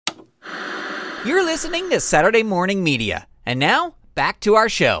You're listening to Saturday Morning Media. And now, back to our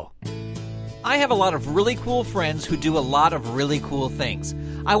show. I have a lot of really cool friends who do a lot of really cool things.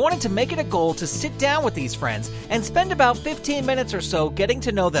 I wanted to make it a goal to sit down with these friends and spend about 15 minutes or so getting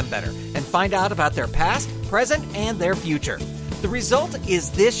to know them better and find out about their past, present, and their future. The result is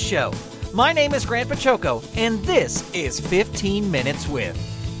this show. My name is Grant Baciocco, and this is 15 Minutes With.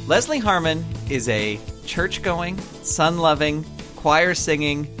 Leslee Harman is a church-going, sun-loving,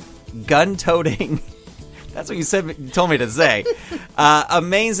 choir-singing, gun-toting, that's what you told me to say,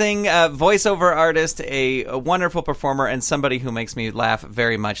 amazing voiceover artist, a wonderful performer, and somebody who makes me laugh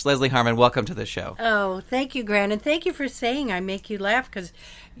very much. Leslee Harman, welcome to the show. Oh, thank you, Grant, and thank you for saying I make you laugh, because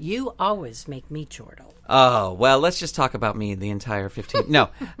you always make me chortle. Oh, well, let's just talk about me the entire 15... No.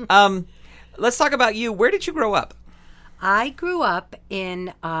 Let's talk about you. Where did you grow up? I grew up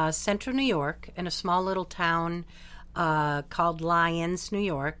in central New York, in a small little town called Lyons, New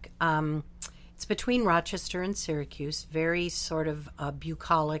York. It's between Rochester and Syracuse, very sort of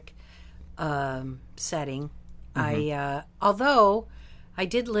bucolic setting. Mm-hmm. Although I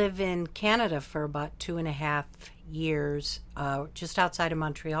did live in Canada for about 2.5 years, just outside of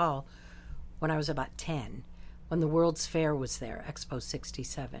Montreal, when I was about 10, when the World's Fair was there, Expo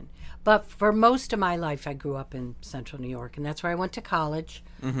 67. But for most of my life, I grew up in central New York, and that's where I went to college,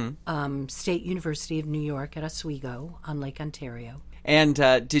 State University of New York at Oswego on Lake Ontario. And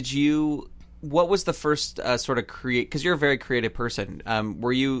what was the first sort of because you're a very creative person.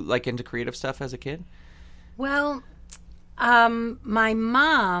 Were you like into creative stuff as a kid? Well, my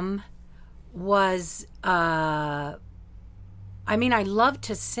mom was, I loved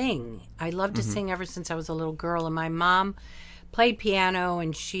to sing. I loved to sing ever since I was a little girl. And my mom played piano,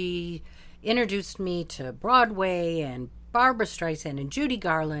 and she introduced me to Broadway and Barbra Streisand and Judy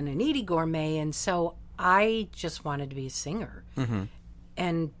Garland and Edie Gourmet. And so I just wanted to be a singer. Mm-hmm.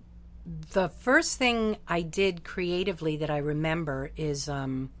 And the first thing I did creatively that I remember is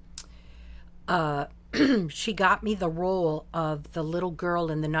she got me the role of the little girl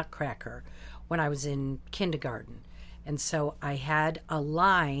in the Nutcracker when I was in kindergarten. And so I had a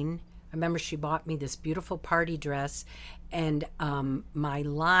line. I remember she bought me this beautiful party dress, and my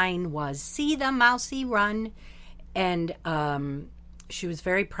line was, "See the mousy run." And she was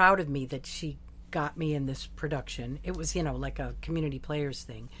very proud of me that she got me in this production. It was, like a community players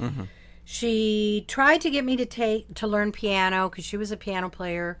thing. Mm-hmm. She tried to get me to learn piano because she was a piano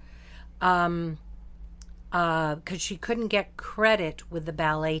player, because she couldn't get credit with the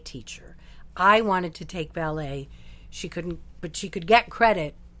ballet teacher. I wanted to take ballet. She couldn't, but she could get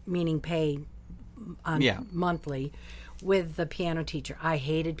credit, meaning pay monthly, with the piano teacher. I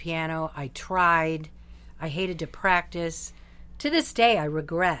hated piano. I tried. I hated to practice. To this day, I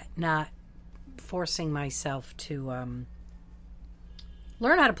regret not forcing myself to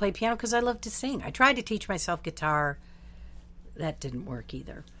learn how to play piano because I love to sing. I tried to teach myself guitar. That didn't work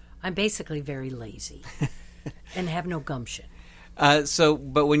either. I'm basically very lazy and have no gumption.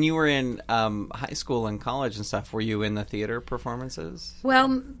 But when you were in high school and college and stuff, were you in the theater performances?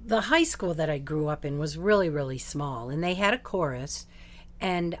 Well, the high school that I grew up in was really, really small, and they had a chorus,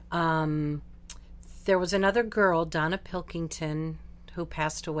 and there was another girl, Donna Pilkington, who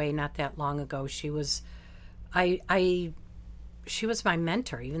passed away not that long ago. She was, she was my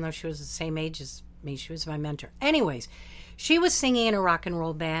mentor, even though she was the same age as me. She was my mentor. Anyways, she was singing in a rock and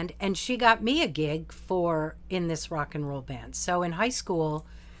roll band, and she got me a gig in this rock and roll band. So in high school,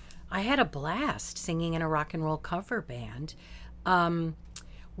 I had a blast singing in a rock and roll cover band.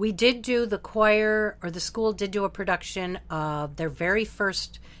 We did do the school did do a production of their very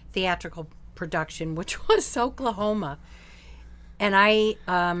first theatrical production, which was Oklahoma. And I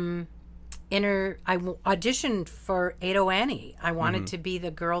auditioned for Ado Annie. I wanted to be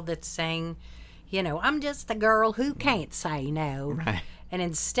the girl that sang, I'm just the girl who can't say no. Right. And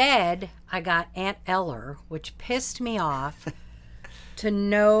instead, I got Aunt Eller, which pissed me off to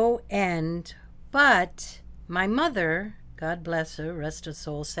no end. But my mother, God bless her, rest her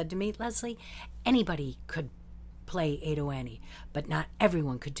soul, said to me, "Leslee, anybody could play Ado Annie, but not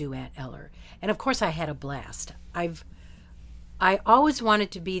everyone could do Aunt Eller." And of course, I had a blast. I always wanted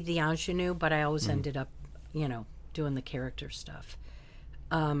to be the ingenue, but I always ended up, doing the character stuff.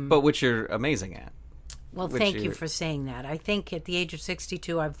 But which you're amazing at. Well, thank you for saying that. I think at the age of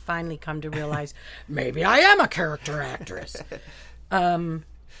 62, I've finally come to realize maybe I am a character actress. And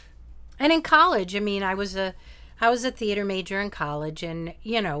in college, I was a theater major in college, and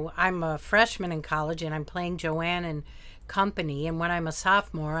I'm a freshman in college, and I'm playing Joanne and Company, and when I'm a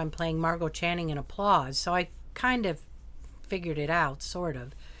sophomore, I'm playing Margot Channing in Applause. So I kind of figured it out, sort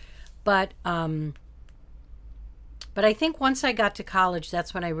of. But But I think once I got to college,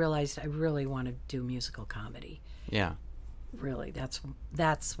 that's when I realized I really want to do musical comedy. Yeah. Really,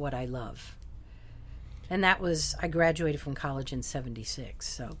 that's what I love. And that was, I graduated from college in 76,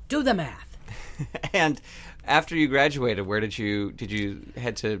 so do the math. And after you graduated, where did you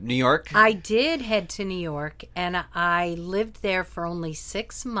head to New York? I did head to New York, and I lived there for only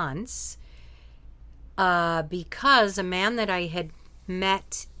 6 months because a man that I had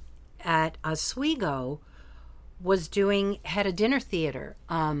met at Oswego had a dinner theater,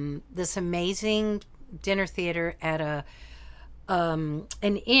 this amazing dinner theater at an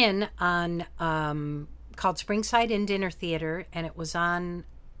inn on called Springside Inn Dinner Theater, and it was on,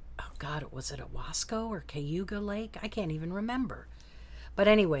 oh God, was it at Wasco or Cayuga Lake? I can't even remember. But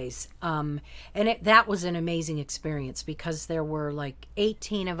anyways, that was an amazing experience because there were like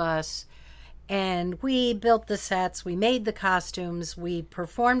 18 of us, and we built the sets, we made the costumes, we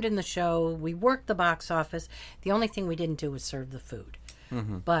performed in the show, we worked the box office. The only thing we didn't do was serve the food.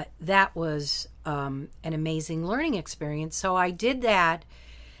 Mm-hmm. But that was an amazing learning experience. So I did that,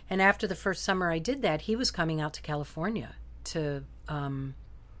 and after the first summer I did that, he was coming out to California to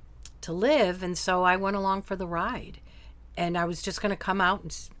live, and so I went along for the ride. And I was just going to come out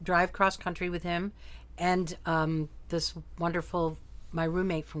and drive cross country with him, and this wonderful, my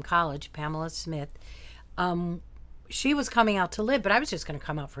roommate from college, Pamela Smith, she was coming out to live, but I was just going to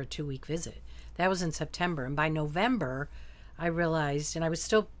come out for a 2-week visit. That was in September, and by November, I realized, and I was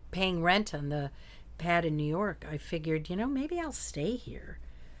still paying rent on the pad in New York, I figured, maybe I'll stay here.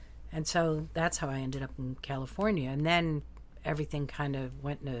 And so that's how I ended up in California. And then everything kind of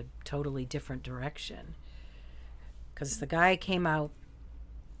went in a totally different direction. Because the guy came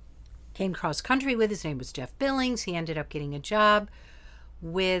cross country with, his name was Jeff Billings. He ended up getting a job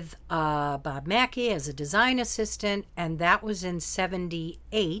with Bob Mackey as a design assistant. And that was in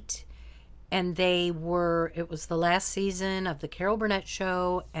 78. And it was the last season of the Carol Burnett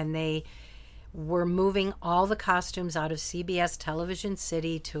show, and they were moving all the costumes out of CBS Television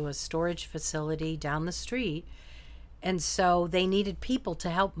City to a storage facility down the street. And so they needed people to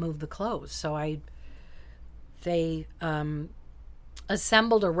help move the clothes. So they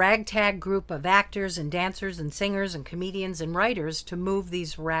assembled a ragtag group of actors and dancers and singers and comedians and writers to move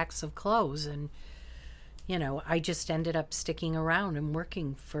these racks of clothes. And I just ended up sticking around and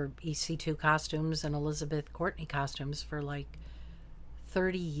working for EC2 Costumes and Elizabeth Courtney Costumes for like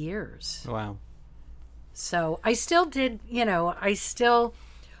 30 years. Wow. So I still did, I still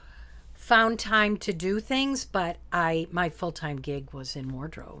found time to do things, but my full-time gig was in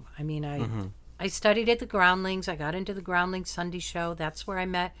wardrobe. I mean, I studied at the Groundlings. I got into the Groundlings Sunday show. That's where I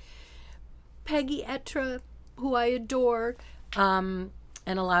met Peggy Etra, who I adore, and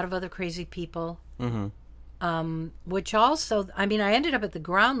a lot of other crazy people. Mm-hmm. Which also, I ended up at the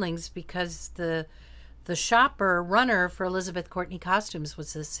Groundlings because the runner for Elizabeth Courtney Costumes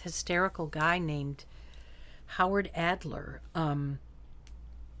was this hysterical guy named Howard Adler,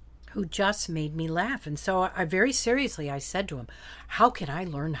 who just made me laugh. And so I very seriously, I said to him, how can I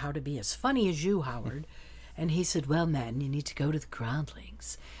learn how to be as funny as you, Howard? And he said, well, man, you need to go to the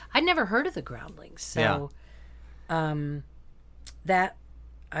Groundlings. I'd never heard of the Groundlings. So that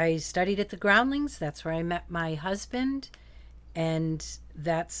I studied at the Groundlings. That's where I met my husband. And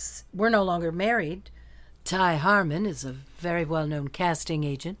we're no longer married. Ty Harman is a very well-known casting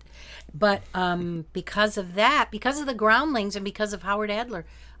agent. But because of the Groundlings and because of Howard Adler,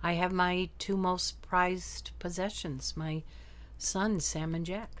 I have my 2 most prized possessions, my sons, Sam and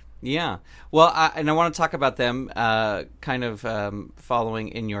Jack. Yeah. Well, I want to talk about them following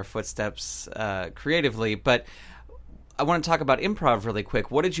in your footsteps creatively, but I want to talk about improv really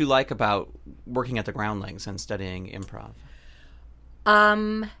quick. What did you like about working at the Groundlings and studying improv?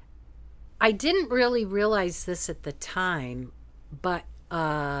 I didn't really realize this at the time, but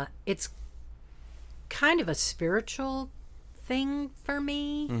it's kind of a spiritual thing for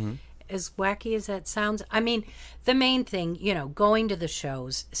me, as wacky as that sounds. The main thing, going to the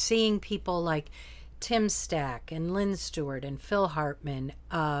shows, seeing people like Tim Stack and Lynn Stewart and Phil Hartman,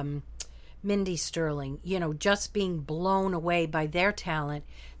 Mindy Sterling, just being blown away by their talent.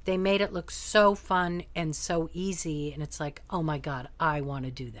 They made it look so fun and so easy, and it's like, oh my God, I want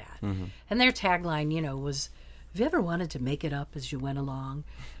to do that. Mm-hmm. And their tagline, was, have you ever wanted to make it up as you went along?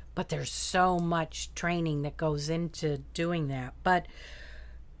 But there's so much training that goes into doing that. But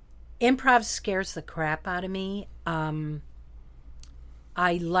improv scares the crap out of me. I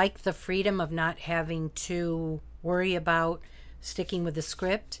like the freedom of not having to worry about sticking with the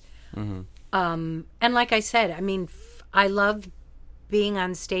script. Mm-hmm. And like I said, I love being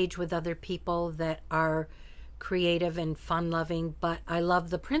on stage with other people that are creative and fun-loving, but I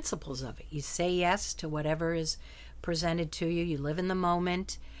love the principles of it. You say yes to whatever is presented to you. You live in the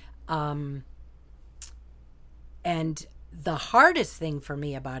moment. And the hardest thing for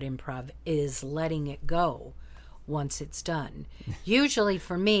me about improv is letting it go once it's done. Usually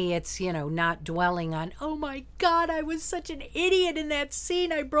for me, it's, not dwelling on, oh my God, I was such an idiot in that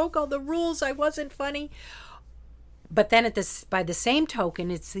scene. I broke all the rules. I wasn't funny. But then by the same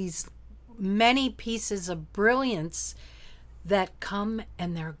token, it's these many pieces of brilliance that come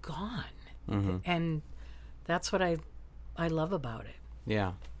and they're gone. Mm-hmm. And that's what I love about it.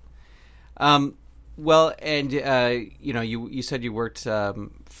 Yeah. Well, and you said you worked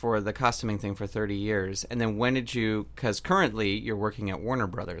for the costuming thing for 30 years, and then when did you? Because currently you're working at Warner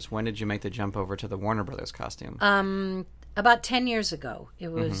Brothers. When did you make the jump over to the Warner Brothers costume? About 10 years ago.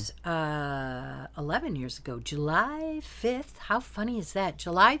 It was 11 years ago. July 5th. How funny is that?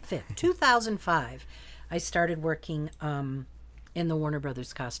 July 5th, 2005. I started working in the Warner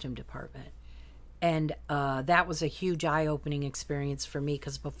Brothers costume department, and that was a huge eye-opening experience for me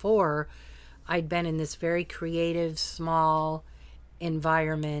because before, I'd been in this very creative, small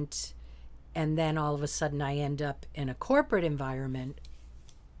environment, and then all of a sudden I end up in a corporate environment.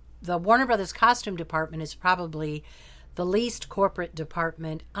 The Warner Brothers costume department is probably the least corporate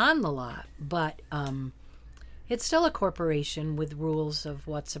department on the lot, but it's still a corporation with rules of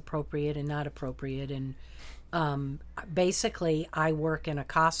what's appropriate and not appropriate. And basically, I work in a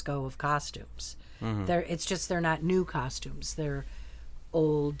Costco of costumes. Mm-hmm. It's just they're not new costumes. They're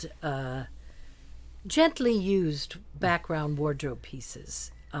old... gently used background wardrobe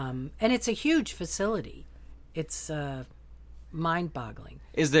pieces. And it's a huge facility. It's mind-boggling.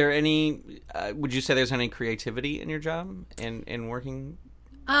 Is there any, would you say there's any creativity in your job in working?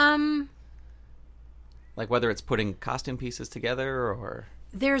 Like whether it's putting costume pieces together or...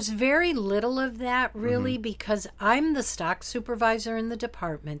 There's very little of that, really, because I'm the stock supervisor in the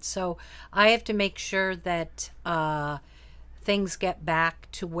department. So I have to make sure that... things get back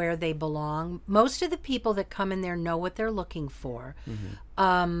to where they belong. Most of the people that come in there know what they're looking for.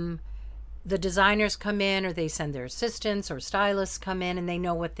 Mm-hmm. The designers come in, or they send their assistants or stylists come in, and they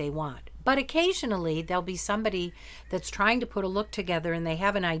know what they want. But occasionally, there'll be somebody that's trying to put a look together, and they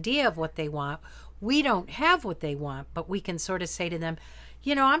have an idea of what they want. We don't have what they want, but we can sort of say to them,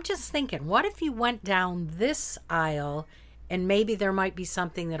 I'm just thinking, what if you went down this aisle, and maybe there might be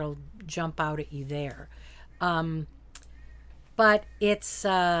something that'll jump out at you there. But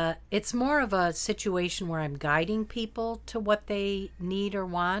it's more of a situation where I'm guiding people to what they need or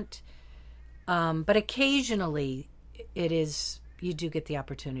want. But occasionally, you do get the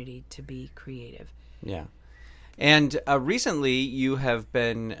opportunity to be creative. Yeah. And recently, you have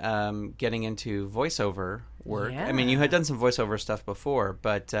been getting into voiceover work. Yeah. I mean, you had done some voiceover stuff before,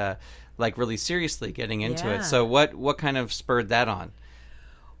 but like really seriously getting into it. So what kind of spurred that on?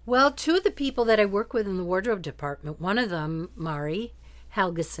 Well, two of the people that I work with in the wardrobe department, one of them, Mari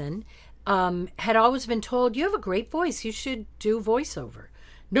Helgeson, had always been told, you have a great voice, you should do voiceover.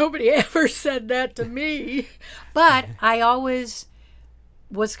 Nobody ever said that to me. But I always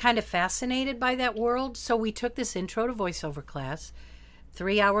was kind of fascinated by that world. So we took this intro to voiceover class,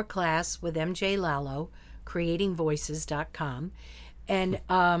 3-hour class with MJ Lalo, creatingvoices.com, and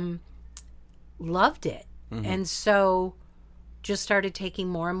loved it. Mm-hmm. And so... just started taking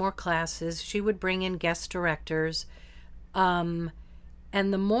more and more classes. She would bring in guest directors. And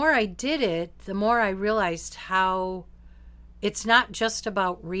the more I did it, the more I realized how it's not just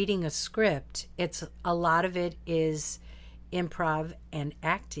about reading a script. A lot of it is improv and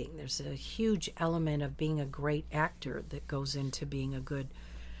acting. There's a huge element of being a great actor that goes into being a good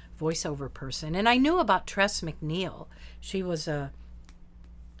voiceover person. And I knew about Tress MacNeille. She was a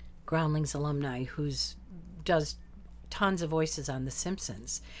Groundlings alumni does tons of voices on The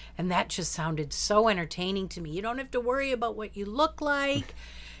Simpsons, and that just sounded so entertaining to me. You don't have to worry about what you look like,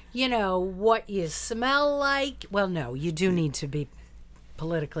 what you smell like. Well, no, you do need to be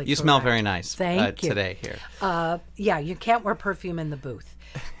politically correct. Smell very nice. Thank you. Today here. Yeah, you can't wear perfume in the booth.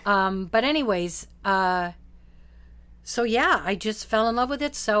 But anyways, so yeah, I just fell in love with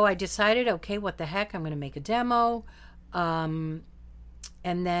it. So I decided, okay, what the heck, I'm going to make a demo.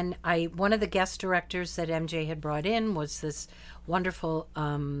 And then one of the guest directors that MJ had brought in was this wonderful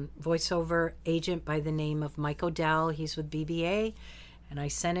voiceover agent by the name of Mike O'Dell. He's with BBA. And I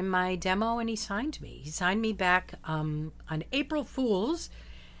sent him my demo, and he signed me. He signed me back on April Fool's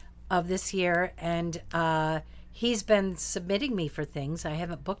of this year. And he's been submitting me for things. I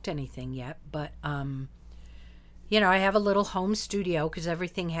haven't booked anything yet. But, I have a little home studio because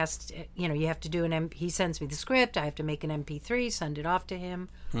everything has to, you have to do he sends me the script. I have to make an MP3, send it off to him.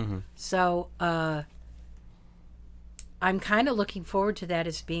 Mm-hmm. So, I'm kind of looking forward to that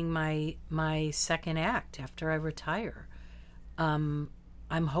as being my second act after I retire. I'm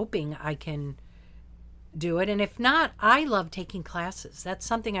hoping I can do it. And if not, I love taking classes. That's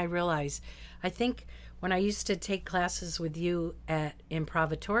something I realize. I think when I used to take classes with you at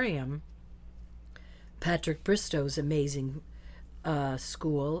Improvatorium, Patrick Bristow's amazing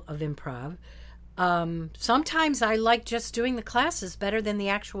school of improv, sometimes I like just doing the classes better than the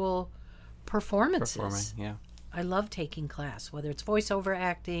actual performances. Performing, yeah. I love taking class, whether it's voiceover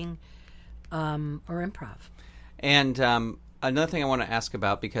acting or improv. And another thing I want to ask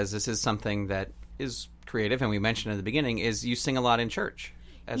about, because this is something that is creative, and we mentioned in the beginning, is you sing a lot in church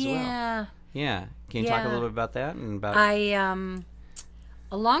as well. Yeah. Can you talk a little bit about that? And about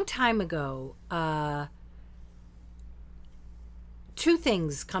a long time ago, two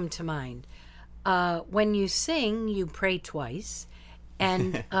things come to mind. When you sing, you pray twice.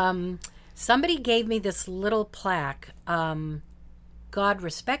 And somebody gave me this little plaque. God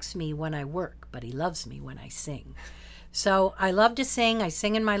respects me when I work, but he loves me when I sing. So I love to sing. I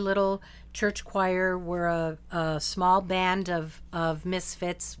sing in my little church choir. We're a small band of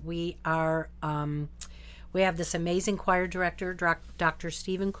misfits. We are we have this amazing choir director, Dr.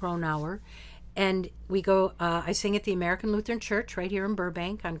 Stephen Cronauer, and we go. I sing at the American Lutheran Church right here in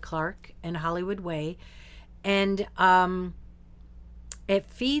Burbank on Clark and Hollywood Way, and it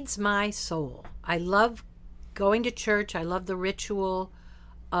feeds my soul. I love going to church. I love the ritual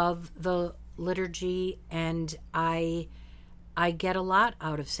of the liturgy, and I get a lot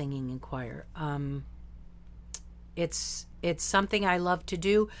out of singing in choir. It's something I love to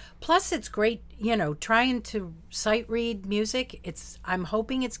do. Plus, it's great, trying to sight read music. I'm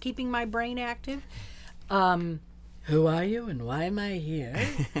hoping it's keeping my brain active. Who are you and why am I here?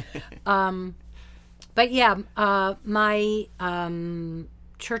 But yeah, my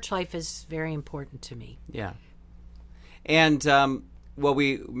church life is very important to me. Yeah. And well,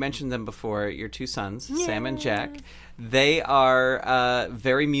 we mentioned them before, your two sons, Sam and Jack. They are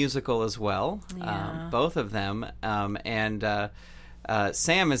very musical as well, both of them. And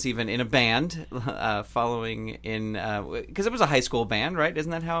Sam is even in a band, following in, because it was a high school band, right?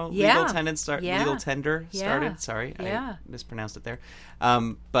 Isn't that how Legal Tender started? Sorry, I mispronounced it there.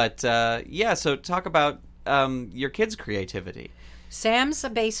 So talk about your kids' creativity. Sam's a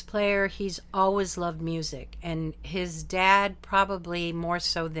bass player. He's always loved music. And his dad, probably more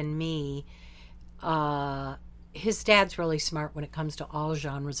so than me, his dad's really smart when it comes to all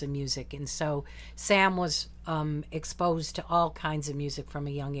genres of music. And so Sam was exposed to all kinds of music from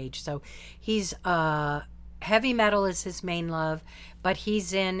a young age. So he's heavy metal is his main love, but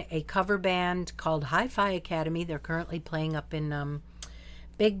he's in a cover band called Hi-Fi Academy. They're currently playing up in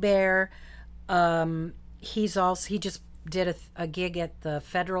Big Bear. He just did a gig at the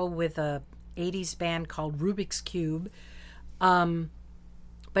Federal with a 80s band called Rubik's Cube.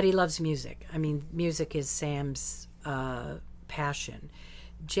 But he loves music. I mean, music is Sam's passion.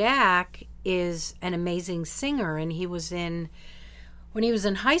 Jack is an amazing singer, and when he was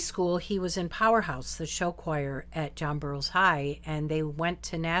in high school, he was in Powerhouse, the show choir at John Burroughs High, and they went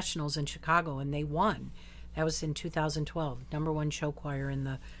to nationals in Chicago, and they won. That was in 2012, #1 show choir in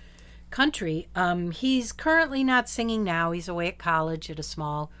the country. He's currently not singing now. He's away at college at a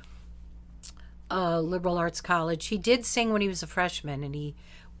small liberal arts college. He did sing when he was a freshman, and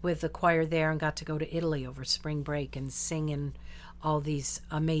with the choir there, and got to go to Italy over spring break and sing in all these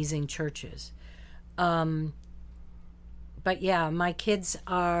amazing churches. But yeah, my kids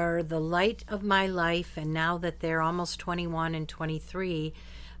are the light of my life, and now that they're almost 21 and 23,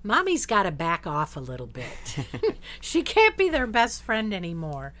 Mommy's got to back off a little bit. She can't be their best friend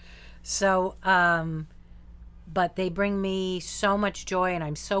anymore. So, but they bring me so much joy, and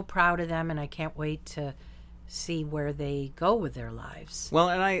I'm so proud of them, and I can't wait to see where they go with their lives. Well,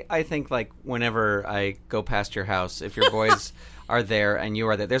 and I think, like, whenever I go past your house, if your boys are there and you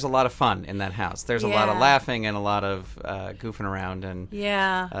are there, there's a lot of fun in that house. There's a lot of laughing and a lot of goofing around and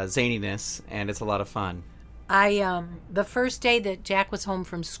zaniness, and it's a lot of fun. The first day that Jack was home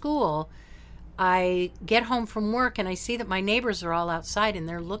from school, I get home from work and I see that my neighbors are all outside and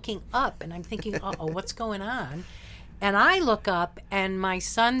they're looking up, and I'm thinking, uh-oh, what's going on? And I look up, and my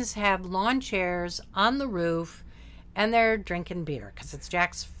sons have lawn chairs on the roof, and they're drinking beer, because it's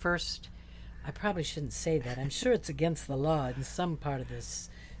Jack's first. I probably shouldn't say that. I'm sure it's against the law in some part of this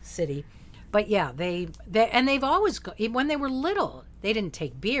city. But yeah, they've always, when they were little, they didn't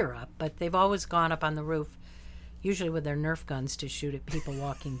take beer up, but they've always gone up on the roof, usually with their Nerf guns, to shoot at people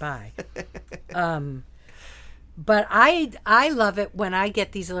walking by. But I love it when I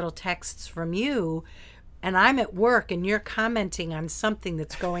get these little texts from you and I'm at work and you're commenting on something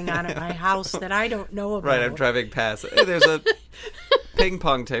that's going on at my house that I don't know about. Right, I'm driving past. Hey, there's a ping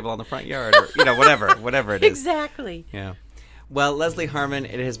pong table on the front yard, or whatever it is. Exactly. Yeah. Well, Leslee Harman,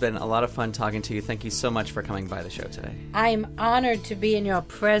 it has been a lot of fun talking to you. Thank you so much for coming by the show today. I'm honored to be in your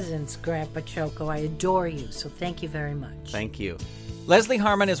presence, Grandpa Choco. I adore you, so thank you very much. Thank you. Leslee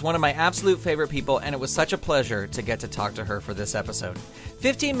Harman is one of my absolute favorite people, and it was such a pleasure to get to talk to her for this episode.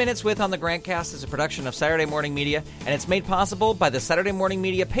 15 Minutes With on the GrantCast is a production of Saturday Morning Media, and it's made possible by the Saturday Morning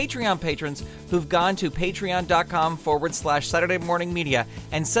Media Patreon patrons who've gone to patreon.com/Saturday Morning Media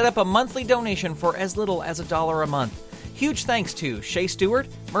and set up a monthly donation for as little as $1 a month. Huge thanks to Shay Stewart,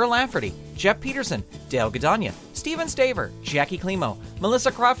 Merle Lafferty, Jeff Peterson, Dale Gadania, Steven Staver, Jackie Klimo,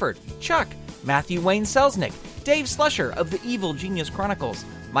 Melissa Crawford, Chuck, Matthew Wayne Selznick, Dave Slusher of the Evil Genius Chronicles,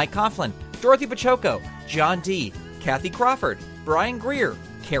 Mike Coughlin, Dorothy Baciocco, John D., Kathy Crawford, Brian Greer,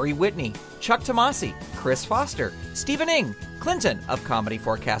 Carrie Whitney, Chuck Tomasi, Chris Foster, Stephen Ing, Clinton of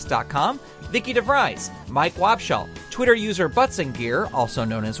ComedyForecast.com, Vicky DeVries, Mike Wabshall, Twitter user Buttsinggear, also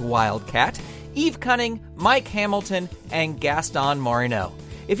known as Wildcat, Eve Cunning, Mike Hamilton, and Gaston Moreno.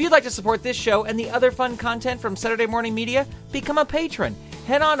 If you'd like to support this show and the other fun content from Saturday Morning Media, become a patron.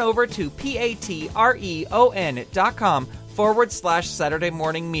 Head on over to patreon.com/Saturday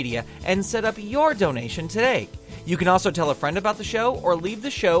Morning Media and set up your donation today. You can also tell a friend about the show or leave the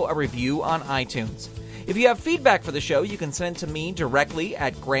show a review on iTunes. If you have feedback for the show, you can send it to me directly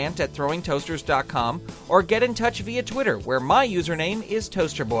at grant@throwingtoasters.com or get in touch via Twitter, where my username is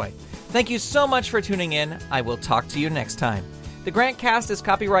ToasterBoy. Thank you so much for tuning in. I will talk to you next time. The GrantCast is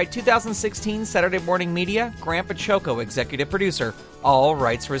copyright 2016 Saturday Morning Media, Grant Baciocco, executive producer, all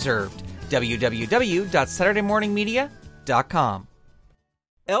rights reserved. www.SaturdayMorningMedia.com.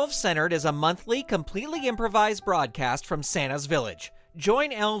 Elf-Centered is a monthly, completely improvised broadcast from Santa's Village.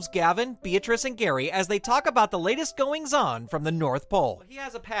 Join elves Gavin, Beatrice, and Gary as they talk about the latest goings-on from the North Pole. He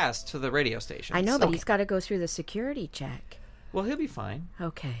has a pass to the radio station. I know, but he's got to go through the security check. Well, he'll be fine.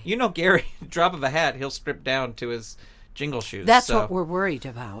 Okay. You know Gary, drop of a hat, he'll strip down to his jingle shoes. That's what we're worried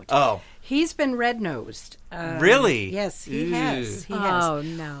about. Oh. He's been red-nosed. Really? Yes, he has. He has. Oh,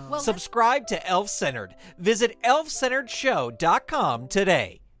 no. Well, subscribe to Elf-Centered. Visit elfcenteredshow.com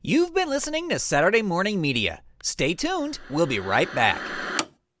today. You've been listening to Saturday Morning Media. Stay tuned. We'll be right back.